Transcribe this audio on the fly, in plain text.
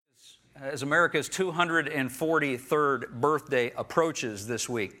as America's 243rd birthday approaches this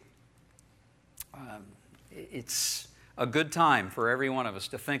week. It's a good time for every one of us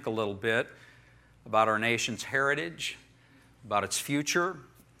to think a little bit about our nation's heritage, about its future.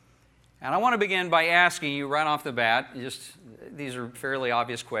 And I want to begin by asking you right off the bat, these are fairly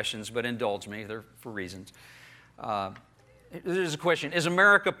obvious questions, but indulge me, they're for reasons. There's a question, is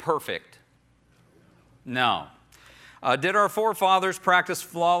America perfect? No. Did our forefathers practice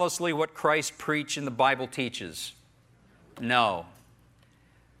flawlessly what Christ preached and the Bible teaches? No.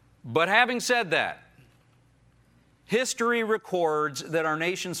 But having said that, history records that our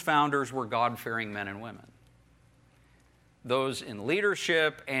nation's founders were God-fearing men and women. Those in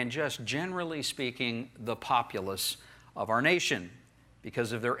leadership and just generally speaking, the populace of our nation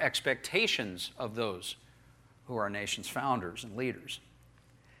because of their expectations of those who are our nation's founders and leaders.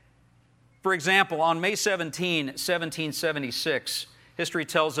 For example, on May 17, 1776, history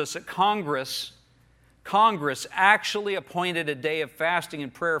tells us that Congress actually appointed a day of fasting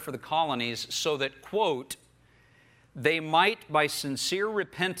and prayer for the colonies so that, quote, they might by sincere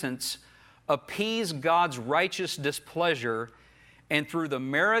repentance appease God's righteous displeasure and through the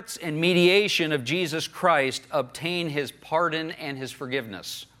merits and mediation of Jesus Christ obtain His pardon and His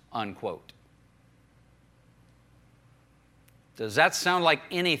forgiveness, unquote. Does that sound like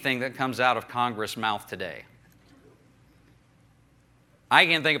anything that comes out of Congress' mouth today? I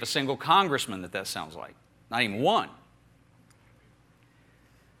can't think of a single congressman that sounds like. Not even one.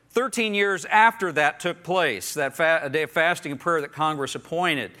 13 years after that took place, that a day of fasting and prayer that Congress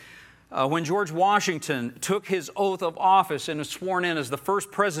appointed, when George Washington took his oath of office and was sworn in as the first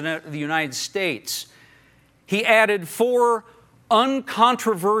president of the United States, he added 4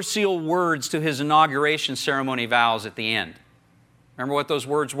 uncontroversial words to his inauguration ceremony vows at the end. Remember what those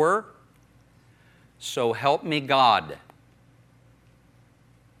words were? So help me God.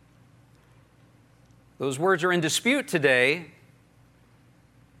 Those words are in dispute today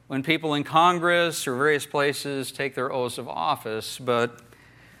when people in Congress or various places take their oaths of office, but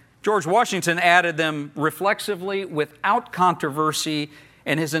George Washington added them reflexively without controversy,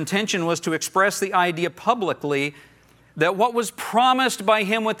 and his intention was to express the idea publicly that what was promised by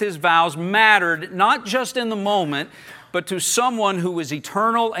him with his vows mattered not just in the moment, but to someone who was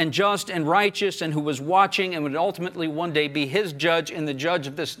eternal and just and righteous and who was watching and would ultimately one day be his judge and the judge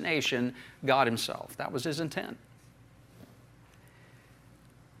of this nation, God Himself. That was his intent.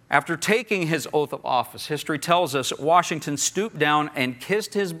 After taking his oath of office, history tells us that Washington stooped down and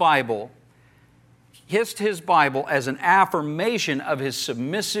kissed his Bible as an affirmation of his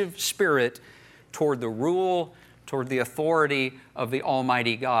submissive spirit toward the rule, toward the authority of the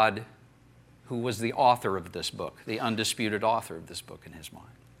Almighty God, who was the author of this book, the undisputed author of this book in his mind.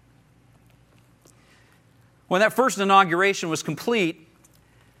 When that first inauguration was complete,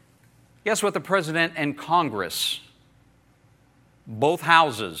 guess what the President and Congress, both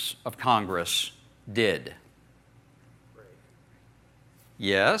houses of Congress, did?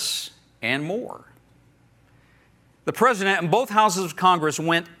 Yes, and more. The President and both houses of Congress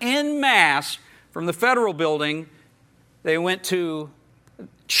went en masse from the federal building. They went to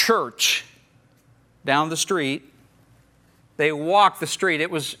church down the street. They walked the street.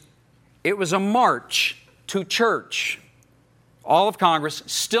 It was a march to church. All of Congress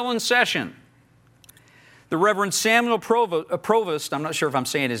still in session. The Reverend Samuel Provost, I'm not sure if I'm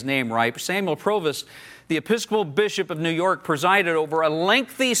saying his name right, but Samuel Provost, the Episcopal Bishop of New York, presided over a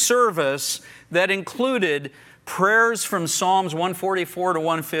lengthy service that included prayers from Psalms 144 to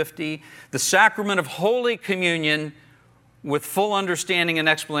 150, the sacrament of Holy Communion with full understanding and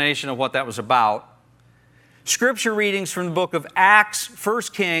explanation of what that was about, Scripture readings from the book of Acts, 1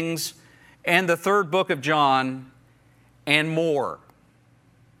 Kings, and the 3rd book of John, and more.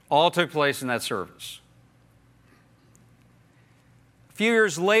 All took place in that service. A few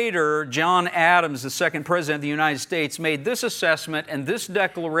years later, John Adams, the second President of the United States, made this assessment and this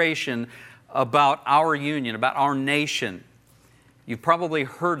declaration about our union, about our nation. You've probably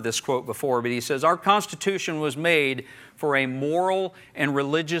heard this quote before, but he says, "Our Constitution was made for a moral and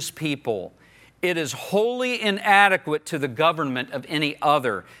religious people. It is wholly inadequate to the government of any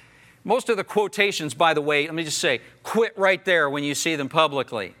other." Most of the quotations, by the way, let me just say, quit right there when you see them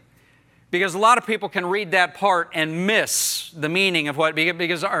publicly. Because a lot of people can read that part and miss the meaning of what,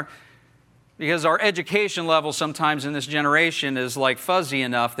 because our education level sometimes in this generation is like fuzzy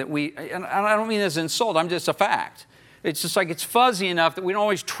enough that and I don't mean as an insult, I'm just a fact. It's just like it's fuzzy enough that we don't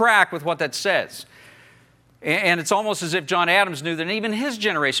always track with what that says. And it's almost as if John Adams knew that even his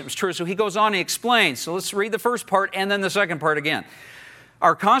generation was true. So he goes on and explains. So let's read the first part and then the second part again.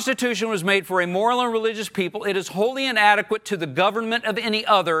 Our Constitution was made for a moral and religious people. It is wholly inadequate to the government of any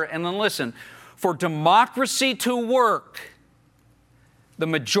other. And then listen, for democracy to work, the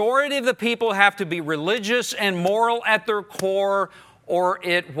majority of the people have to be religious and moral at their core, or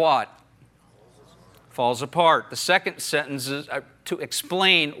it what? Falls apart. The second sentence is to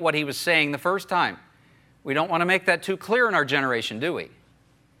explain what he was saying the first time. We don't want to make that too clear in our generation, do we?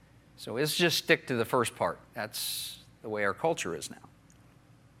 So let's just stick to the first part. That's the way our culture is now.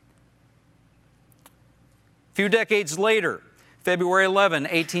 A few decades later, February 11,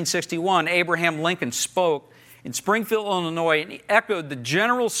 1861, Abraham Lincoln spoke in Springfield, Illinois, and he echoed the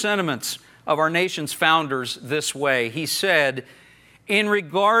general sentiments of our nation's founders this way. He said, in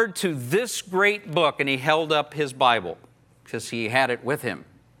regard to this great book, and he held up his Bible because he had it with him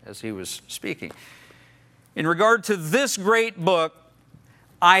as he was speaking. In regard to this great book,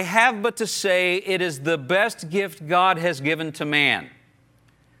 I have but to say it is the best gift God has given to man.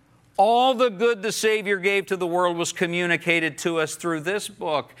 All the good the Savior gave to the world was communicated to us through this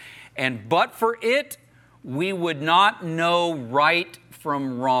book, and but for it, we would not know right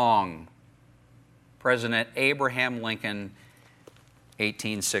from wrong. President Abraham Lincoln,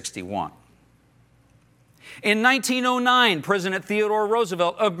 1861. In 1909, President Theodore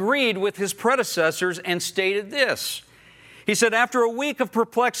Roosevelt agreed with his predecessors and stated this. He said, after a week of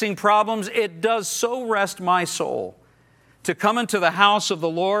perplexing problems, it does so rest my soul to come into the house of the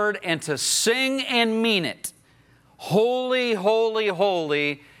Lord and to sing and mean it. Holy, holy,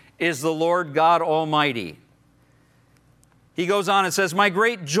 holy is the Lord God Almighty. He goes on and says, my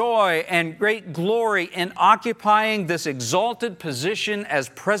great joy and great glory in occupying this exalted position as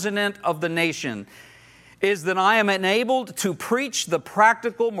President of the nation is that I am enabled to preach the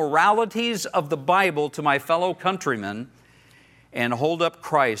practical moralities of the Bible to my fellow countrymen and hold up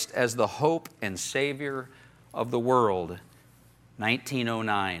Christ as the hope and Savior of the world.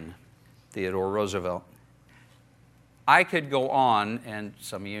 1909, Theodore Roosevelt. I could go on, and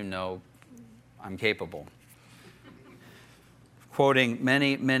some of you know I'm capable, quoting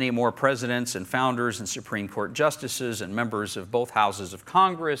many, many more presidents and founders and Supreme Court justices and members of both houses of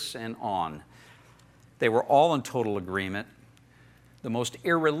Congress and on. They were all in total agreement. The most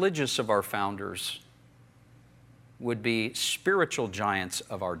irreligious of our founders would be spiritual giants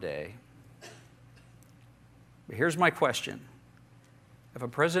of our day. But here's my question. If a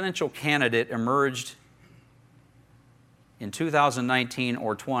presidential candidate emerged in 2019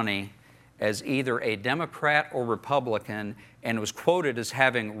 or 20 as either a Democrat or Republican and was quoted as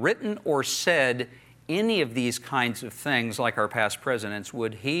having written or said any of these kinds of things like our past presidents,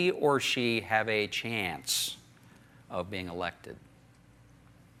 would he or she have a chance of being elected?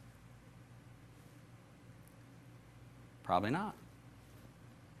 Probably not.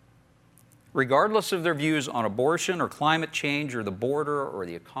 Regardless of their views on abortion or climate change or the border or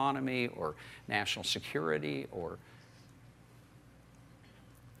the economy or national security, or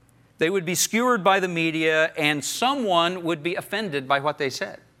they would be skewered by the media and someone would be offended by what they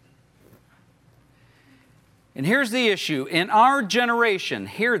said. And here's the issue. In our generation,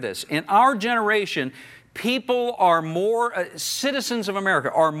 hear this, in our generation, people are more, citizens of America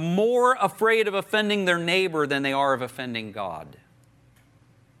are more afraid of offending their neighbor than they are of offending God.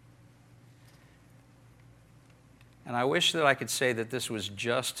 And I wish that I could say that this was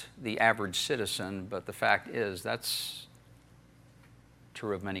just the average citizen, but the fact is that's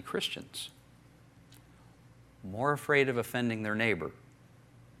true of many Christians. More afraid of offending their neighbor,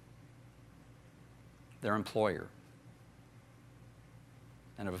 their employer,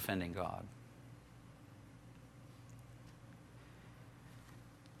 than of offending God.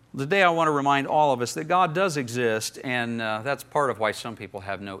 Today I want to remind all of us that God does exist, and that's part of why some people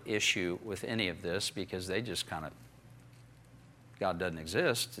have no issue with any of this, because they just kind of, God doesn't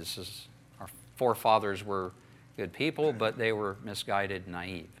exist. This is, our forefathers were good people, but they were misguided,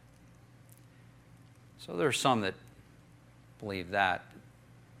 naive. So there's some that believe that.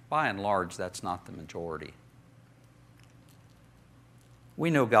 By and large, that's not the majority. We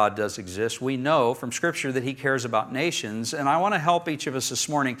know God does exist. We know from Scripture that He cares about nations, and I want to help each of us this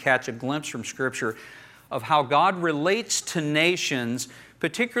morning catch a glimpse from Scripture of how God relates to nations,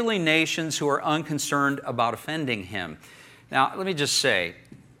 particularly nations who are unconcerned about offending Him. Now, let me just say,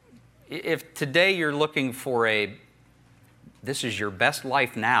 if today you're looking for a this is your best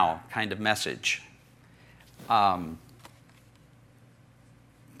life now kind of message,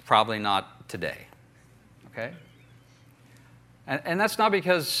 probably not today, okay? And that's not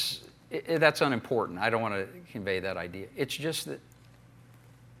because that's unimportant. I don't want to convey that idea. It's just that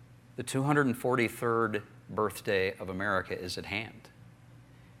the 243rd birthday of America is at hand.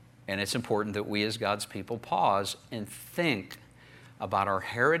 And it's important that we as God's people pause and think about our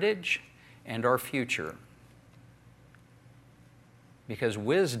heritage and our future. Because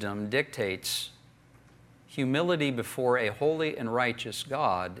wisdom dictates, humility before a holy and righteous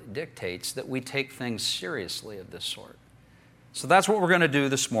God dictates that we take things seriously of this sort. So that's what we're going to do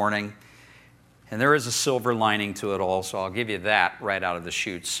this morning. And there is a silver lining to it all, so I'll give you that right out of the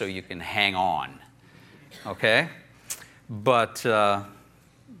chute so you can hang on. Okay? But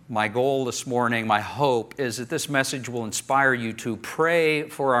my goal this morning, my hope, is that this message will inspire you to pray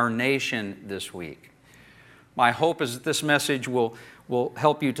for our nation this week. My hope is that this message will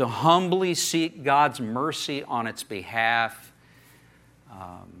help you to humbly seek God's mercy on its behalf.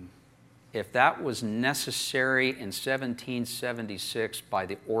 If that was necessary in 1776 by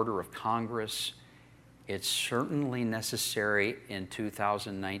the order of Congress, it's certainly necessary in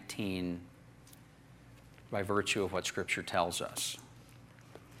 2019 by virtue of what Scripture tells us.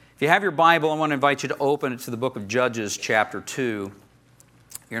 If you have your Bible, I want to invite you to open it to the book of Judges, chapter 2.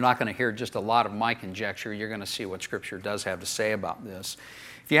 You're not going to hear just a lot of my conjecture. You're going to see what Scripture does have to say about this.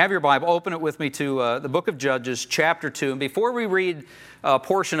 If you have your Bible, open it with me to the book of Judges, chapter 2. And before we read a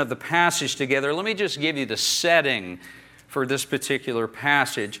portion of the passage together, let me just give you the setting for this particular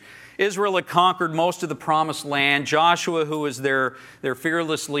passage. Israel had conquered most of the promised land. Joshua, who was their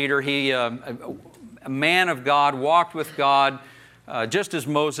fearless leader, he, a man of God, walked with God, just as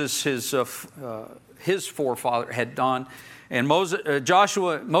Moses, his forefather, had done. And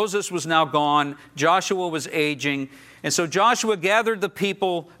Moses was now gone. Joshua was aging. And so Joshua gathered the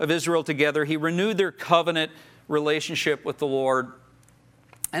people of Israel together. He renewed their covenant relationship with the Lord.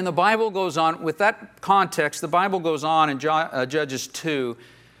 And the Bible goes on, with that context, the Bible goes on in Judges 2,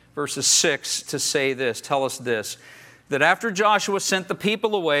 verses 6 to say this, tell us this, that after Joshua sent the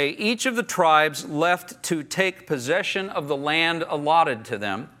people away, each of the tribes left to take possession of the land allotted to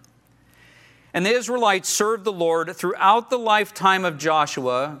them. And the Israelites served the Lord throughout the lifetime of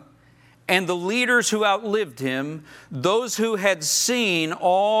Joshua, and the leaders who outlived him, those who had seen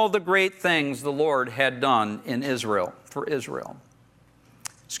all the great things the Lord had done in Israel, for Israel.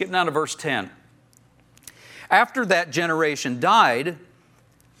 Skip down to verse 10. After that generation died,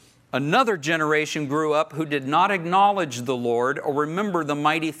 another generation grew up who did not acknowledge the Lord or remember the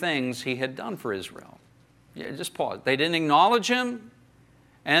mighty things he had done for Israel. Yeah, just pause. They didn't acknowledge him,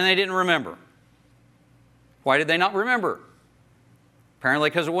 and they didn't remember. Why did they not remember? Apparently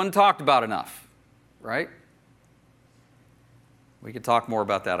because it wasn't talked about enough, right? We could talk more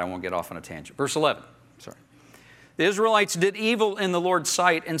about that. I won't get off on a tangent. Verse 11. Sorry. The Israelites did evil in the Lord's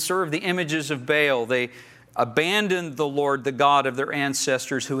sight and served the images of Baal. They abandoned the Lord, the God of their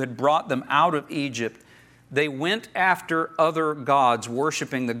ancestors who had brought them out of Egypt. They went after other gods,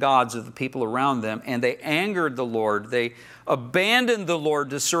 worshiping the gods of the people around them, and they angered the Lord. They abandoned the Lord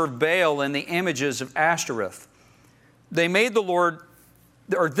to serve Baal and the images of Ashtoreth. This made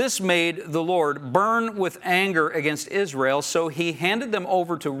the Lord burn with anger against Israel, so he handed them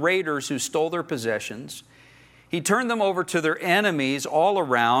over to raiders who stole their possessions. He turned them over to their enemies all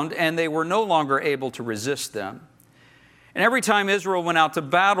around, and they were no longer able to resist them. And every time Israel went out to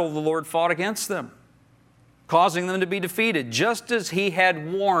battle, the Lord fought against them, causing them to be defeated, just as he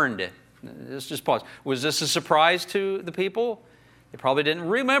had warned. Let's just pause. Was this a surprise to the people? They probably didn't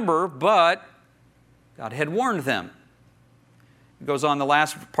remember, but God had warned them. It goes on the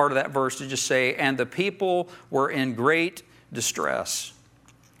last part of that verse to just say, and the people were in great distress.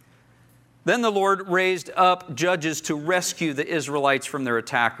 Then the Lord raised up judges to rescue the Israelites from their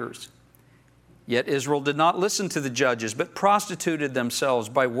attackers. Yet Israel did not listen to the judges, but prostituted themselves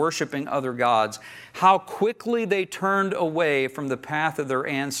by worshiping other gods. How quickly they turned away from the path of their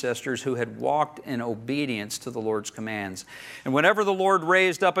ancestors who had walked in obedience to the Lord's commands. And whenever the Lord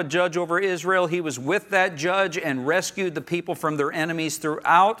raised up a judge over Israel, he was with that judge and rescued the people from their enemies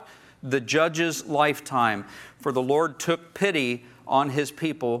throughout the judge's lifetime. For the Lord took pity on his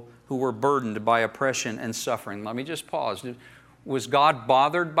people who were burdened by oppression and suffering. Let me just pause. Was God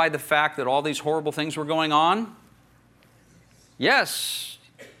bothered by the fact that all these horrible things were going on? Yes.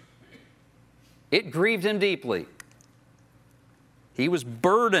 It grieved him deeply. He was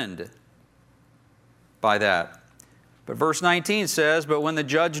burdened by that. But verse 19 says, but when the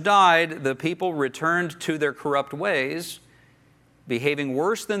judge died, the people returned to their corrupt ways, behaving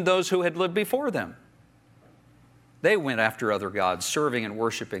worse than those who had lived before them. They went after other gods, serving and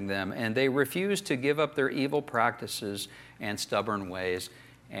worshiping them, and they refused to give up their evil practices and stubborn ways.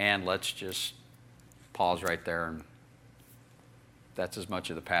 And let's just pause right there. And that's as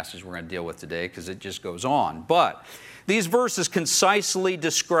much of the passage we're going to deal with today because it just goes on. But these verses concisely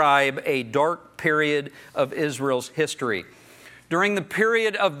describe a dark period of Israel's history. During the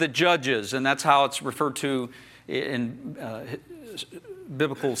period of the judges, and that's how it's referred to in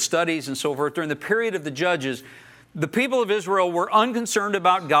biblical studies and so forth, during the period of the Judges, the people of Israel were unconcerned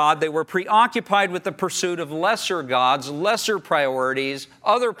about God. They were preoccupied with the pursuit of lesser gods, lesser priorities,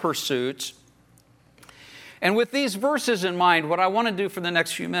 other pursuits. And with these verses in mind, what I want to do for the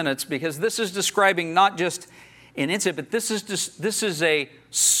next few minutes, because this is describing not just an incident, but this is a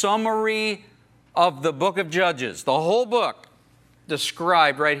summary of the book of Judges, the whole book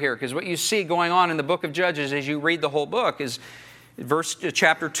described right here. Because what you see going on in the book of Judges as you read the whole book is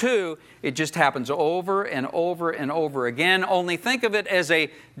chapter 2, it just happens over and over and over again. Only think of it as a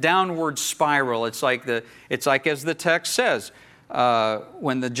downward spiral. It's like as the text says,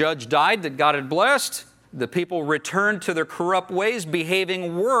 when the judge died that God had blessed, the people returned to their corrupt ways,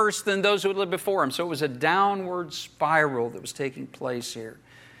 behaving worse than those who had lived before him. So it was a downward spiral that was taking place here.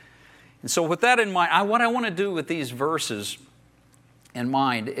 And so with that in mind, what I want to do with these verses in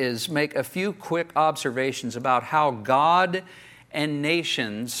mind is make a few quick observations about how God and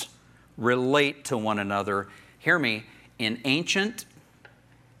nations relate to one another, hear me, in ancient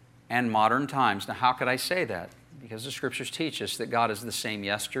and modern times. Now, how could I say that? Because the Scriptures teach us that God is the same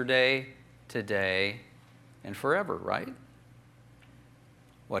yesterday, today, and forever, right?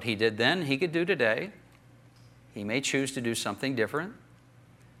 What He did then, He could do today. He may choose to do something different,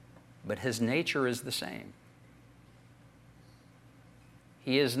 but His nature is the same.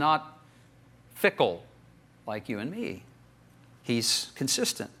 He is not fickle like you and me. He's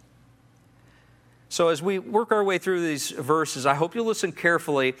consistent. So as we work our way through these verses, I hope you'll listen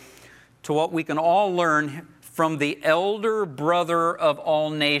carefully to what we can all learn from the elder brother of all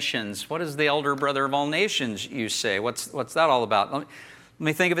nations. What is the elder brother of all nations, you say? What's that all about? Let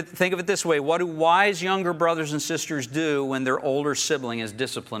me think of it this way. What do wise younger brothers and sisters do when their older sibling is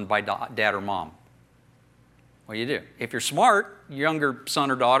disciplined by dad or mom? What do? If you're smart, younger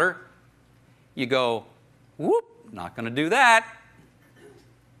son or daughter, you go, whoop, not going to do that,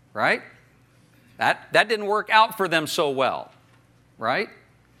 right? That didn't work out for them so well, right?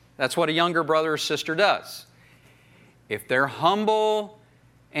 That's what a younger brother or sister does. If they're humble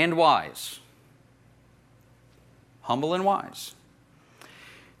and wise. Humble and wise.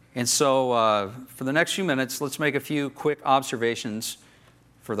 And so for the next few minutes, let's make a few quick observations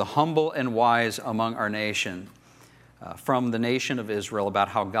for the humble and wise among our nation, from the nation of Israel, about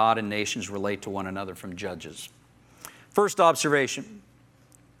how God and nations relate to one another from Judges. First observation,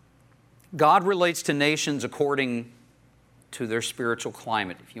 God relates to nations according to their spiritual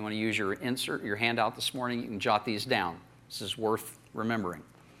climate. If you want to use your handout this morning, you can jot these down. This is worth remembering.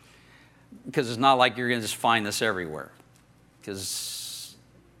 Because it's not like you're going to just find this everywhere. Because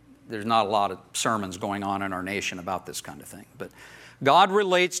there's not a lot of sermons going on in our nation about this kind of thing. But God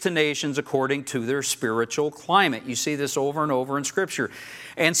relates to nations according to their spiritual climate. You see this over and over in Scripture.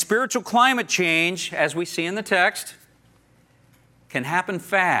 And spiritual climate change, as we see in the text, can happen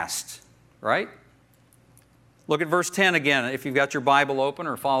fast, right? Look at verse 10 again, if you've got your Bible open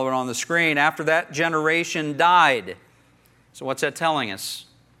or follow it on the screen. After that generation died. So what's that telling us?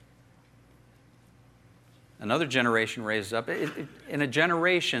 Another generation raised up. In a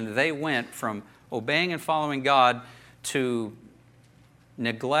generation, they went from obeying and following God to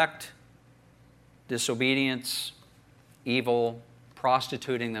neglect, disobedience, evil,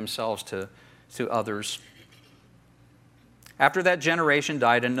 prostituting themselves to others. After that generation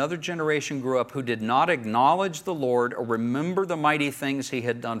died, another generation grew up who did not acknowledge the Lord or remember the mighty things He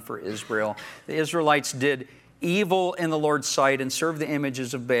had done for Israel. The Israelites did evil in the Lord's sight and served the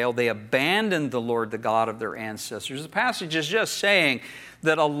images of Baal. They abandoned the Lord, the God of their ancestors. The passage is just saying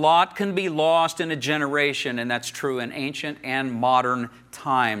that a lot can be lost in a generation, and that's true in ancient and modern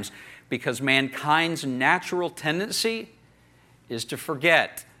times, because mankind's natural tendency is to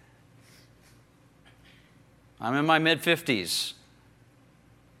forget. I'm in my mid-50s.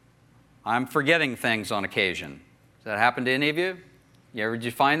 I'm forgetting things on occasion. Does that happen to any of you? Did you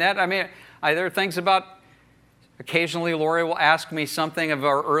find that? I mean, there are things about, occasionally Lori will ask me something of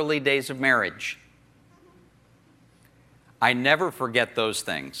our early days of marriage. I never forget those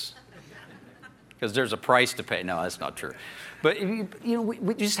things because there's a price to pay. No, that's not true. But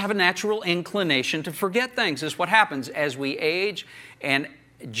we just have a natural inclination to forget things. This is what happens as we age, and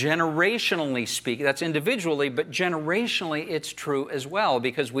generationally speaking, that's individually, but generationally it's true as well,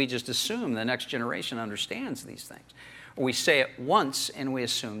 because we just assume the next generation understands these things. Or we say it once and we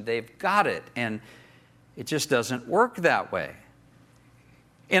assume they've got it, and it just doesn't work that way.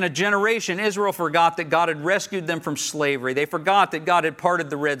 In a generation, Israel forgot that God had rescued them from slavery. They forgot that God had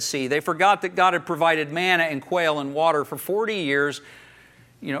parted the Red Sea. They forgot that God had provided manna and quail and water for 40 years,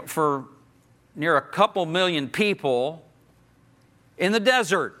 for near a couple million people in the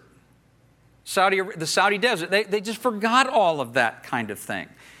desert. the Saudi desert. They just forgot all of that kind of thing.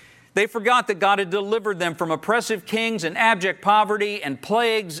 They forgot that God had delivered them from oppressive kings and abject poverty and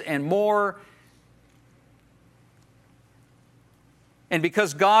plagues and more. And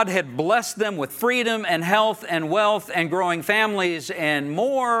because God had blessed them with freedom and health and wealth and growing families and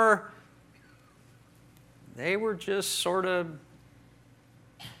more, they were just sort of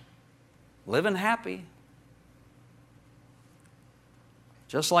living happy.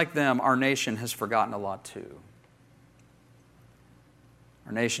 Just like them, our nation has forgotten a lot too.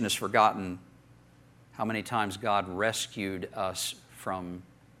 Our nation has forgotten how many times God rescued us from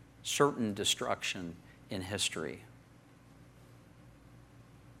certain destruction in history.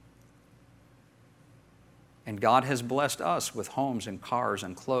 And God has blessed us with homes and cars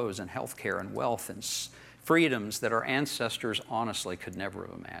and clothes and health care and wealth and freedoms that our ancestors honestly could never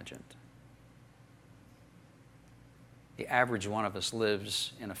have imagined. The average one of us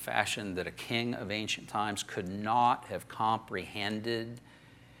lives in a fashion that a king of ancient times could not have comprehended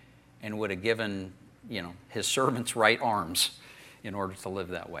and would have given, his servants right arms in order to live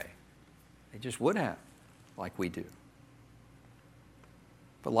that way. They just would have, like we do.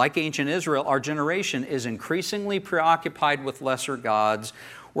 But like ancient Israel, our generation is increasingly preoccupied with lesser gods.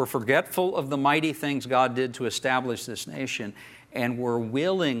 We're forgetful of the mighty things God did to establish this nation, and we're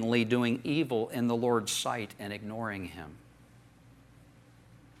willingly doing evil in the Lord's sight and ignoring Him.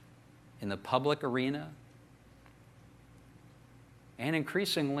 In the public arena, and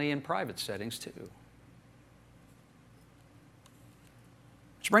increasingly in private settings too.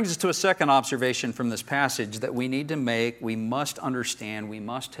 Which brings us to a second observation from this passage that we need to make, we must understand, we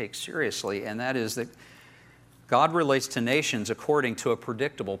must take seriously, and that is that God relates to nations according to a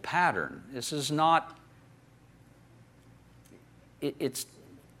predictable pattern. This is not, it's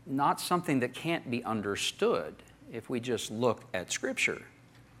not something that can't be understood if we just look at Scripture.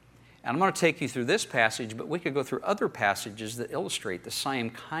 And I'm going to take you through this passage, but we could go through other passages that illustrate the same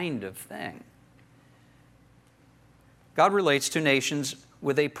kind of thing. God relates to nations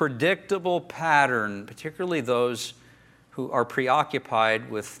with a predictable pattern, particularly those who are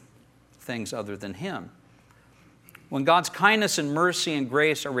preoccupied with things other than Him. When God's kindness and mercy and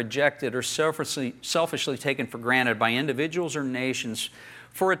grace are rejected or selfishly taken for granted by individuals or nations,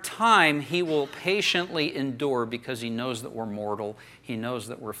 for a time He will patiently endure because He knows that we're mortal. He knows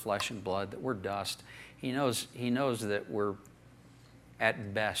that we're flesh and blood, that we're dust. He knows that we're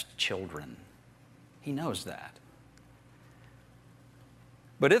at best children. He knows that.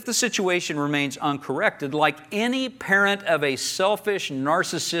 But if the situation remains uncorrected, like any parent of a selfish,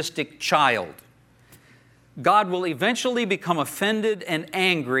 narcissistic child, God will eventually become offended and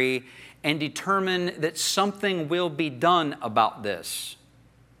angry and determine that something will be done about this.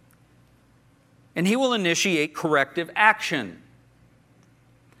 And He will initiate corrective action.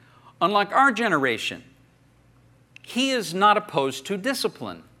 Unlike our generation, He is not opposed to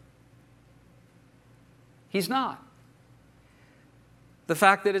discipline. He's not. The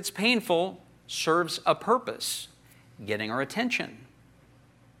fact that it's painful serves a purpose, getting our attention,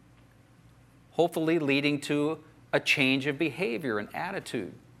 hopefully leading to a change of behavior and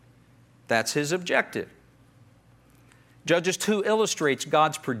attitude. That's His objective. Judges 2 illustrates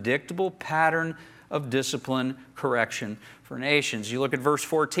God's predictable pattern of discipline correction for nations. You look at verse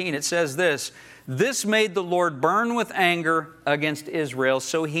 14, it says this, "This made the Lord burn with anger against Israel,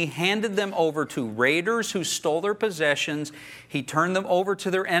 so He handed them over to raiders who stole their possessions. He turned them over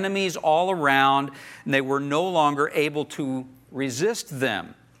to their enemies all around, and they were no longer able to resist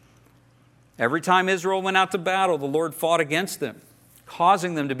them." Every time Israel went out to battle, the Lord fought against them,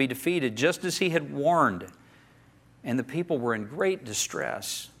 causing them to be defeated, just as He had warned. And the people were in great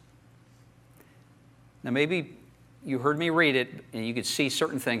distress. Now maybe you heard me read it and you could see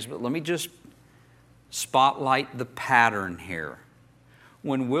certain things, but let me just spotlight the pattern here.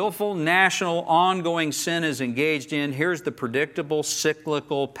 When willful, national, ongoing sin is engaged in, here's the predictable,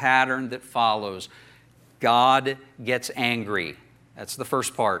 cyclical pattern that follows. God gets angry. That's the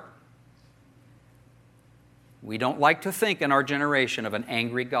first part. We don't like to think in our generation of an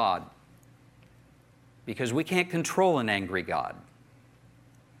angry God, because we can't control an angry God.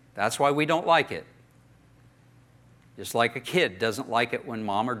 That's why we don't like it. Just like a kid doesn't like it when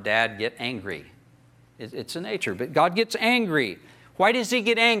mom or dad get angry. It's a nature, but God gets angry. Why does He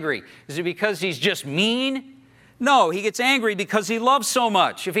get angry? Is it because He's just mean? No, He gets angry because He loves so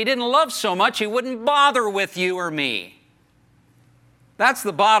much. If He didn't love so much, He wouldn't bother with you or me. That's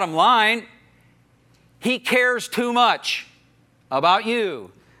the bottom line. He cares too much about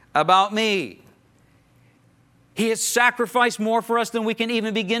you, about me. He has sacrificed more for us than we can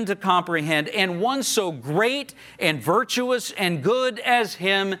even begin to comprehend. And one so great and virtuous and good as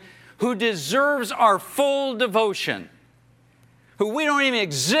Him, who deserves our full devotion, who we don't even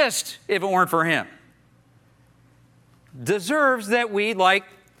exist if it weren't for Him, deserves that we,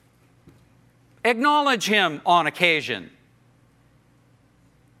 acknowledge Him on occasion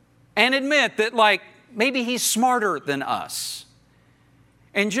and admit that, maybe He's smarter than us.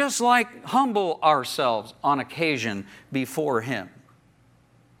 And just humble ourselves on occasion before Him.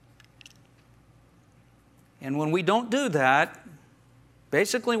 And when we don't do that,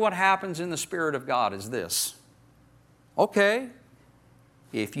 basically what happens in the Spirit of God is this. Okay,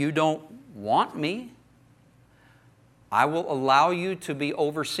 if you don't want me, I will allow you to be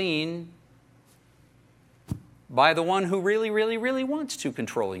overseen by the one who really, really, really wants to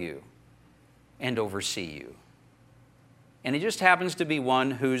control you and oversee you. And it just happens to be one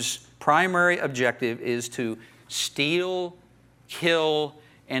whose primary objective is to steal, kill,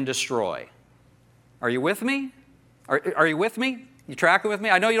 and destroy. Are you with me? Are you with me? You tracking with me?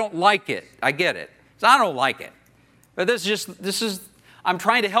 I know you don't like it. I get it. So I don't like it. But I'm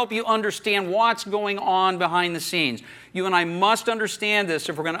trying to help you understand what's going on behind the scenes. You and I must understand this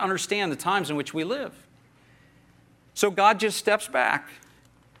if we're going to understand the times in which we live. So God just steps back.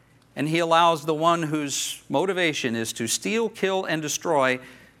 And He allows the one whose motivation is to steal, kill, and destroy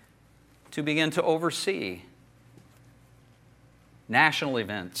to begin to oversee national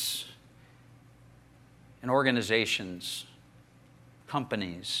events and organizations,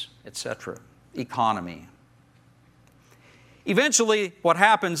 companies, etc., economy. Eventually, what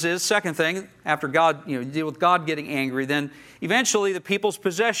happens is, second thing, after God, deal with God getting angry, then eventually the people's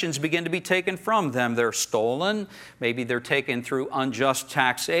possessions begin to be taken from them. They're stolen. Maybe they're taken through unjust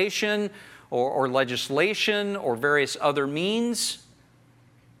taxation or legislation or various other means.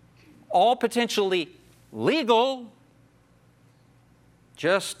 All potentially legal,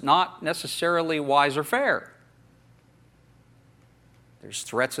 just not necessarily wise or fair. There's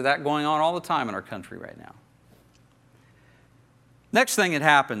threats of that going on all the time in our country right now. Next thing that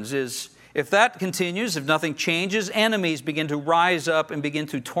happens is, if that continues, if nothing changes, enemies begin to rise up and begin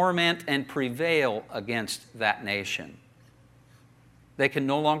to torment and prevail against that nation. They can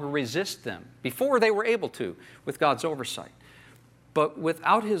no longer resist them. Before they were able to, with God's oversight. But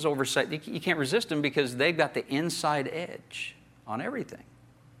without His oversight, you can't resist them because they've got the inside edge on everything.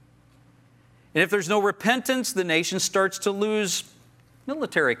 And if there's no repentance, the nation starts to lose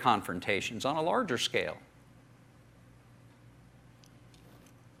military confrontations on a larger scale.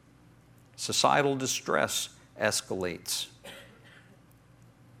 Societal distress escalates.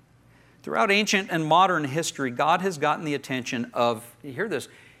 Throughout ancient and modern history, God has gotten the attention of, you hear this,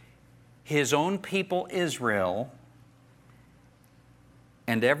 His own people Israel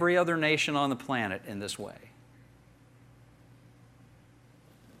and every other nation on the planet in this way.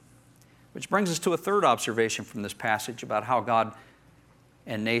 Which brings us to a third observation from this passage about how God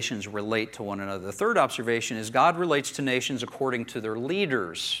and nations relate to one another. The third observation is God relates to nations according to their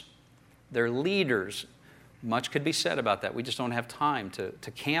leaders. Their leaders. Much could be said about that. We just don't have time to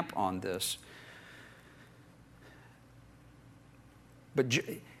camp on this. But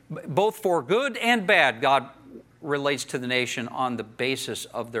both for good and bad, God relates to the nation on the basis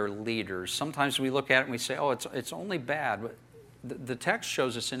of their leaders. Sometimes we look at it and we say, oh, it's only bad. But the text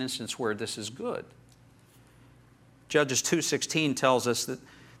shows us an instance where this is good. Judges 2:16 tells us that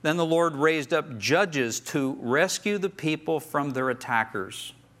then the Lord raised up judges to rescue the people from their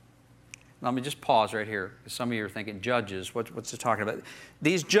attackers. Let me just pause right here. Some of you are thinking, judges, what's it talking about?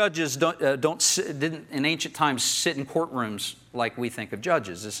 These judges didn't in ancient times sit in courtrooms like we think of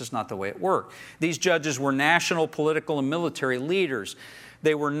judges. This is not the way it worked. These judges were national, political, and military leaders.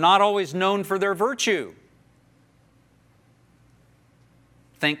 They were not always known for their virtue.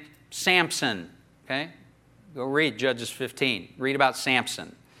 Think Samson, okay? Go read Judges 15. Read about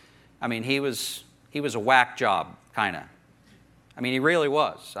Samson. I mean, he was a whack job, kind of. I mean, he really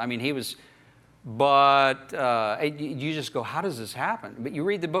was. I mean, he was... But you just go, how does this happen? But you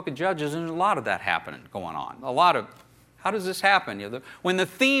read the book of Judges, and there's a lot of that happening, going on. A lot of, how does this happen? When the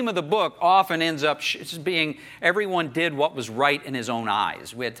theme of the book often ends up being everyone did what was right in his own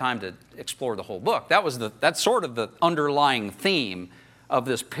eyes. We had time to explore the whole book. That's sort of the underlying theme of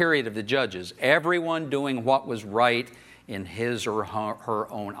this period of the Judges. Everyone doing what was right in his or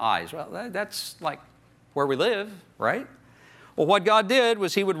her own eyes. Well, that's like where we live, right? Well, what God did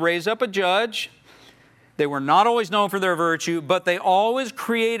was He would raise up a judge. They were not always known for their virtue, but they always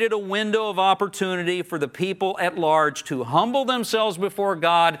created a window of opportunity for the people at large to humble themselves before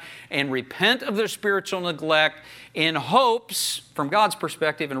God and repent of their spiritual neglect in hopes, from God's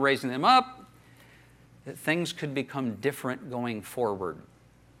perspective in raising them up, that things could become different going forward.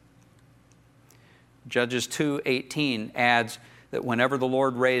 Judges 2:18 adds, that whenever the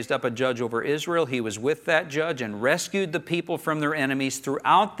Lord raised up a judge over Israel, He was with that judge and rescued the people from their enemies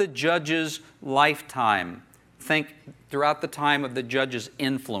throughout the judge's lifetime. Think throughout the time of the judge's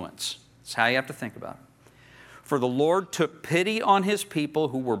influence. That's how you have to think about it. For the Lord took pity on His people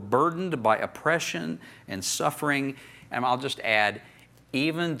who were burdened by oppression and suffering. And I'll just add,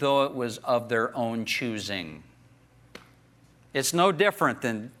 even though it was of their own choosing. It's no different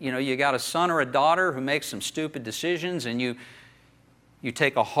than, you got a son or a daughter who makes some stupid decisions, and you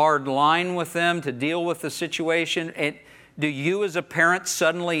take a hard line with them to deal with the situation. Do you as a parent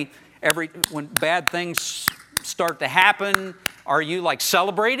suddenly, when bad things start to happen, are you like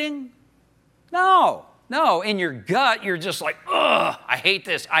celebrating? No. In your gut, you're just like, ugh, I hate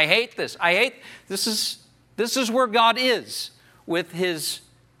this, I hate this, I hate this. This is where God is with His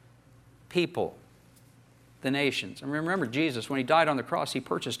people, the nations. And remember, Jesus, when He died on the cross, He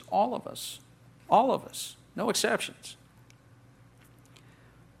purchased all of us, no exceptions.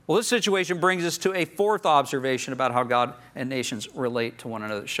 Well, this situation brings us to a fourth observation about how God and nations relate to one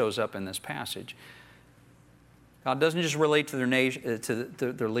another that shows up in this passage. God doesn't just relate to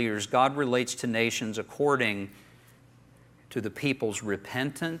their leaders. God relates to nations according to the people's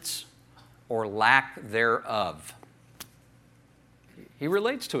repentance or lack thereof. He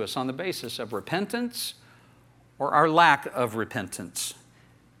relates to us on the basis of repentance or our lack of repentance.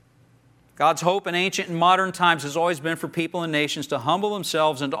 God's hope in ancient and modern times has always been for people and nations to humble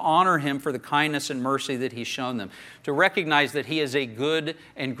themselves and to honor Him for the kindness and mercy that He's shown them, to recognize that He is a good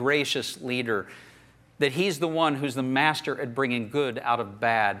and gracious leader, that He's the one who's the master at bringing good out of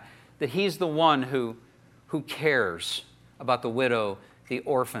bad, that He's the one who cares about the widow, the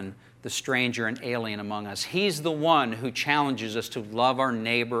orphan, the stranger and alien among us. He's the one who challenges us to love our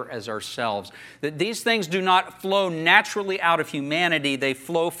neighbor as ourselves. That these things do not flow naturally out of humanity. They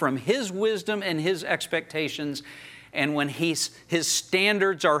flow from His wisdom and His expectations. And when His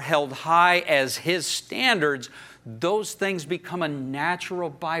standards are held high as His standards, those things become a natural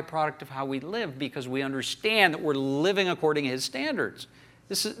byproduct of how we live because we understand that we're living according to His standards.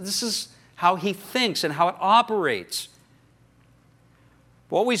 This is how He thinks and how it operates.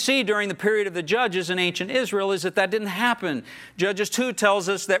 What we see during the period of the judges in ancient Israel is that didn't happen. Judges 2 tells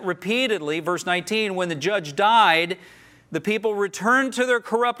us that repeatedly, verse 19, when the judge died, the people returned to their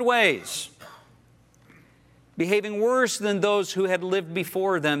corrupt ways. Behaving worse than those who had lived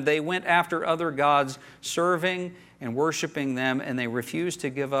before them, they went after other gods, serving and worshiping them, and they refused to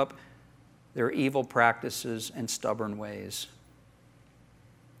give up their evil practices and stubborn ways.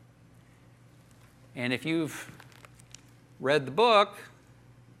 And if you've read the book,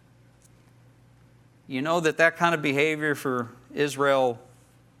 you know that kind of behavior for Israel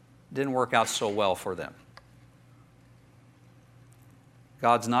didn't work out so well for them.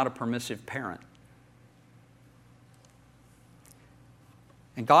 God's not a permissive parent.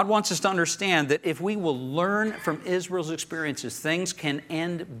 And God wants us to understand that if we will learn from Israel's experiences, things can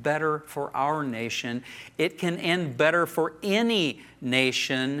end better for our nation. It can end better for any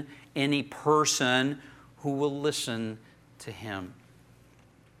nation, any person who will listen to Him.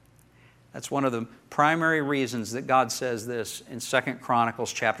 That's one of the primary reasons that God says this in 2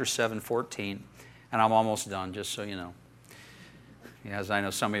 Chronicles chapter 7:14. And I'm almost done, just so you know. As I know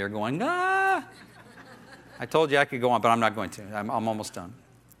some of you are going, I told you I could go on, but I'm not going to. I'm almost done.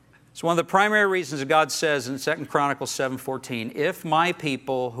 It's one of the primary reasons that God says in 2 Chronicles 7:14, if my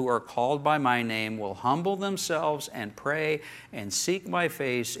people who are called by my name will humble themselves and pray and seek my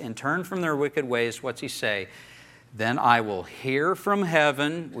face and turn from their wicked ways, what's He say? Then I will hear from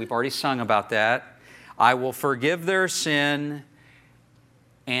heaven. We've already sung about that. I will forgive their sin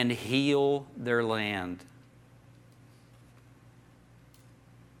and heal their land.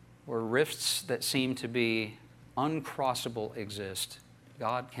 Where rifts that seem to be uncrossable exist,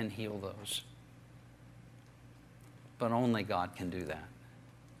 God can heal those. But only God can do that.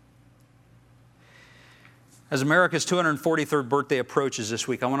 As America's 243rd birthday approaches this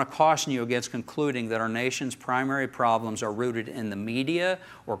week, I want to caution you against concluding that our nation's primary problems are rooted in the media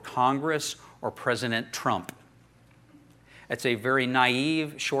or Congress or President Trump. It's a very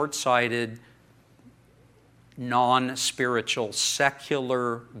naive, short-sighted, non-spiritual,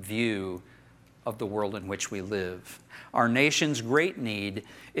 secular view of the world in which we live. Our nation's great need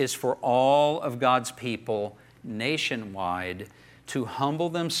is for all of God's people nationwide to humble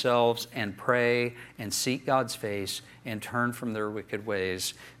themselves and pray and seek God's face and turn from their wicked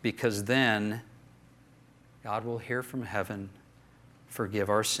ways, because then God will hear from heaven, forgive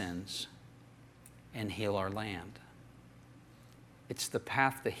our sins, and heal our land. It's the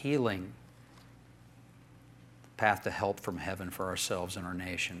path to healing, the path to help from heaven for ourselves and our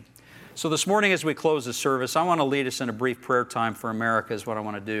nation. So this morning as we close the service, I want to lead us in a brief prayer time for America is what I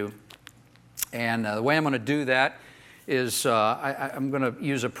want to do. And the way I'm going to do that is I'm going to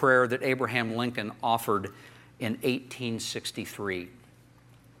use a prayer that Abraham Lincoln offered in 1863.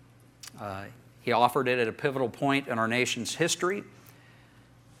 He offered it at a pivotal point in our nation's history.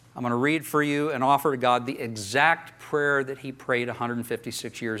 I'm going to read for you and offer to God the exact prayer that he prayed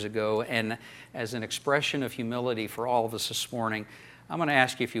 156 years ago. And as an expression of humility for all of us this morning, I'm going to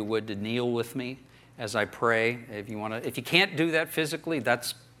ask you, if you would, to kneel with me as I pray. If you can't do that physically,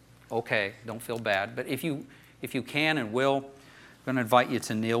 that's okay. Don't feel bad. But if you can and will, I'm going to invite you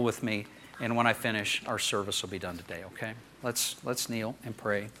to kneel with me. And when I finish, our service will be done today, okay? Let's kneel and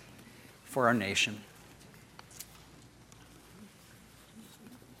pray for our nation.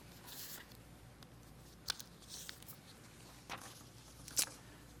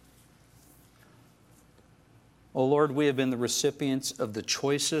 O Lord, we have been the recipients of the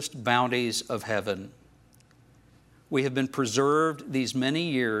choicest bounties of heaven. We have been preserved these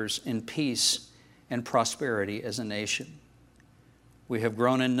many years in peace and prosperity as a nation. We have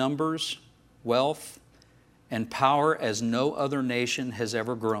grown in numbers, wealth, and power as no other nation has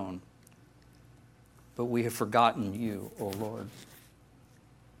ever grown. But we have forgotten you, O Lord.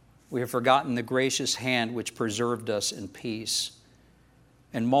 We have forgotten the gracious hand which preserved us in peace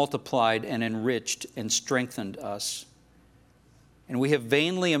and multiplied and enriched and strengthened us. And we have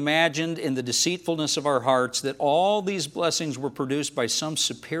vainly imagined in the deceitfulness of our hearts that all these blessings were produced by some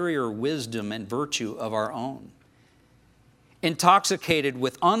superior wisdom and virtue of our own. Intoxicated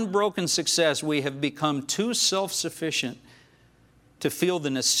with unbroken success, we have become too self-sufficient to feel the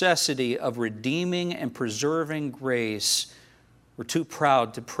necessity of redeeming and preserving grace. We're too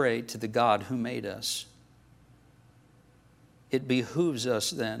proud to pray to the God who made us. It behooves us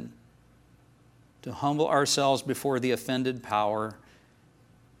then to humble ourselves before the offended power,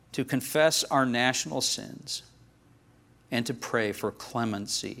 to confess our national sins, and to pray for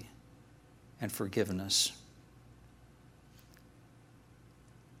clemency and forgiveness.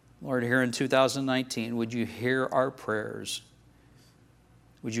 Lord, here in 2019, would you hear our prayers?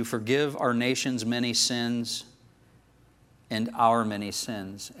 Would you forgive our nation's many sins and our many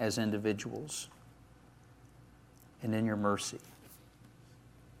sins as individuals? And in your mercy,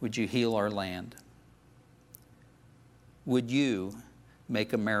 would you heal our land? Would you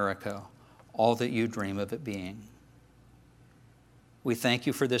make America all that you dream of it being? We thank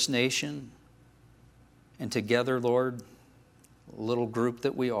you for this nation. And together, Lord, little group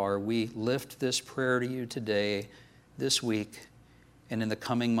that we are, we lift this prayer to you today, this week, and in the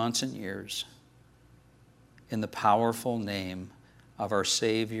coming months and years, in the powerful name of our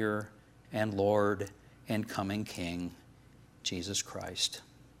Savior and Lord and coming King, Jesus Christ.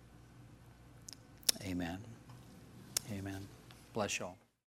 Amen. Amen. Bless you all.